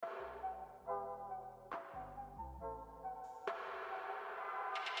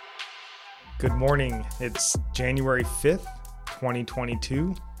Good morning. It's January 5th,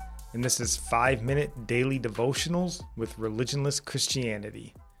 2022, and this is 5-minute daily devotionals with Religionless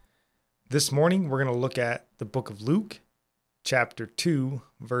Christianity. This morning, we're going to look at the book of Luke, chapter 2,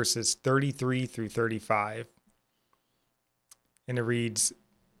 verses 33 through 35. And it reads,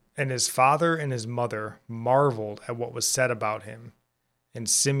 "And his father and his mother marveled at what was said about him. And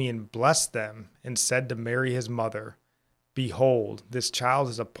Simeon blessed them and said to Mary his mother, Behold, this child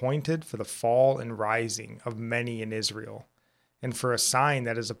is appointed for the fall and rising of many in Israel, and for a sign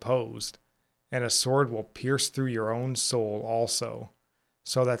that is opposed, and a sword will pierce through your own soul also,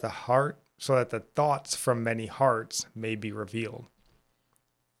 so that the thoughts from many hearts may be revealed."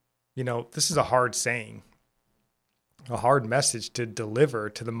 You know, this is a hard saying, a hard message to deliver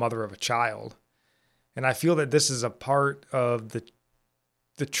to the mother of a child. And I feel that this is a part of the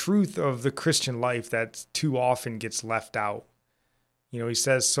truth of the Christian life that too often gets left out. You know, he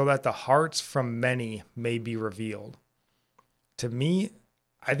says, so that the hearts from many may be revealed. To me,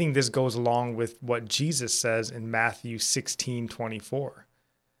 I think this goes along with what Jesus says in Matthew 16:24,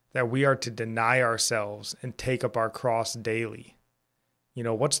 that we are to deny ourselves and take up our cross daily. You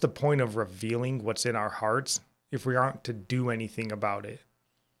know, what's the point of revealing what's in our hearts if we aren't to do anything about it?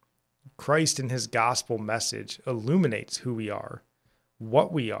 Christ in his gospel message illuminates who we are,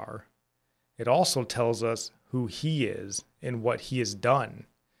 what we are. It also tells us who he is and what he has done.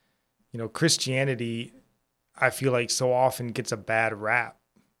 You know, Christianity, I feel like so often gets a bad rap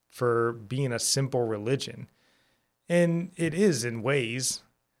for being a simple religion. And it is in ways,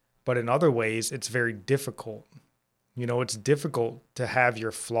 but in other ways, it's very difficult. You know, it's difficult to have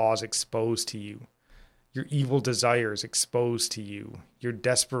your flaws exposed to you, your evil desires exposed to you, your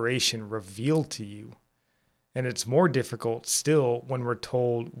desperation revealed to you. And it's more difficult still when we're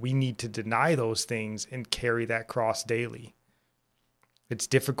told we need to deny those things and carry that cross daily. It's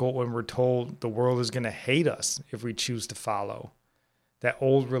difficult when we're told the world is going to hate us if we choose to follow, that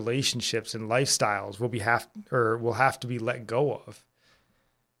old relationships and lifestyles will have to be let go of.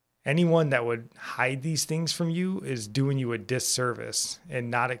 Anyone that would hide these things from you is doing you a disservice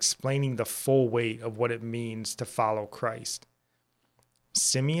and not explaining the full weight of what it means to follow Christ.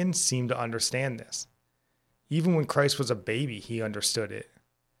 Simeon seemed to understand this. Even when Christ was a baby, he understood it.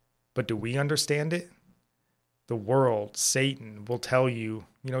 But do we understand it? The world, Satan, will tell you,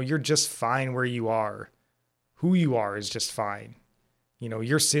 you're just fine where you are. Who you are is just fine.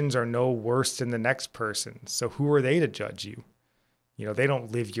 Your sins are no worse than the next person. So who are they to judge you? They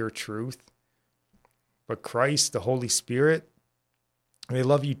don't live your truth. But Christ, the Holy Spirit, they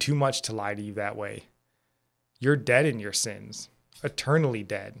love you too much to lie to you that way. You're dead in your sins, eternally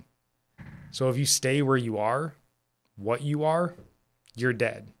dead. So if you stay where you are, what you are, you're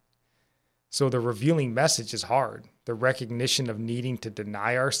dead. So the revealing message is hard. The recognition of needing to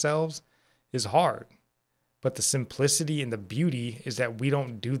deny ourselves is hard. But the simplicity and the beauty is that we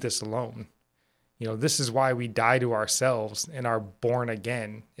don't do this alone. This is why we die to ourselves and are born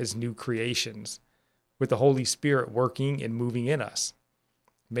again as new creations, with the Holy Spirit working and moving in us,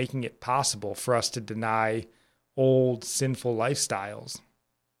 making it possible for us to deny old sinful lifestyles,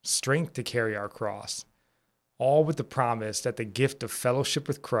 strength to carry our cross, all with the promise that the gift of fellowship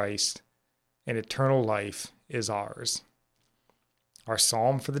with Christ and eternal life is ours. Our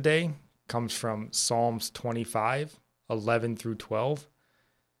psalm for the day comes from Psalms 25:11 through 12.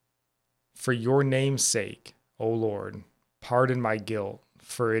 "For your name's sake, O Lord, pardon my guilt,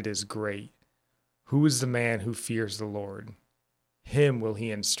 for it is great. Who is the man who fears the Lord? Him will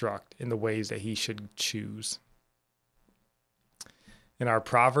he instruct in the ways that he should choose." And our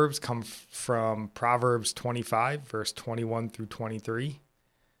Proverbs come from Proverbs 25, verse 21 through 23.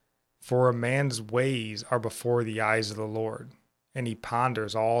 "For a man's ways are before the eyes of the Lord, and he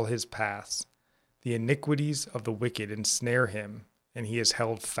ponders all his paths. The iniquities of the wicked ensnare him, and he is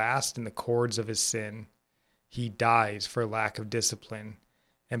held fast in the cords of his sin. He dies for lack of discipline,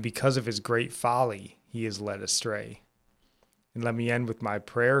 and because of his great folly, he is led astray." And let me end with my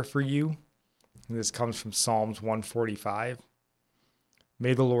prayer for you. And this comes from Psalms 145.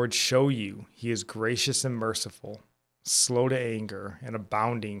 "May the Lord show you he is gracious and merciful, slow to anger, and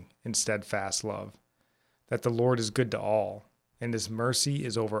abounding in steadfast love, that the Lord is good to all, and his mercy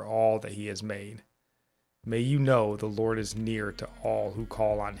is over all that he has made. May you know the Lord is near to all who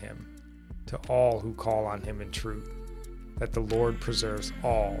call on him in truth, that the Lord preserves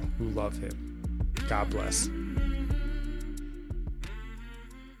all who love him." God bless.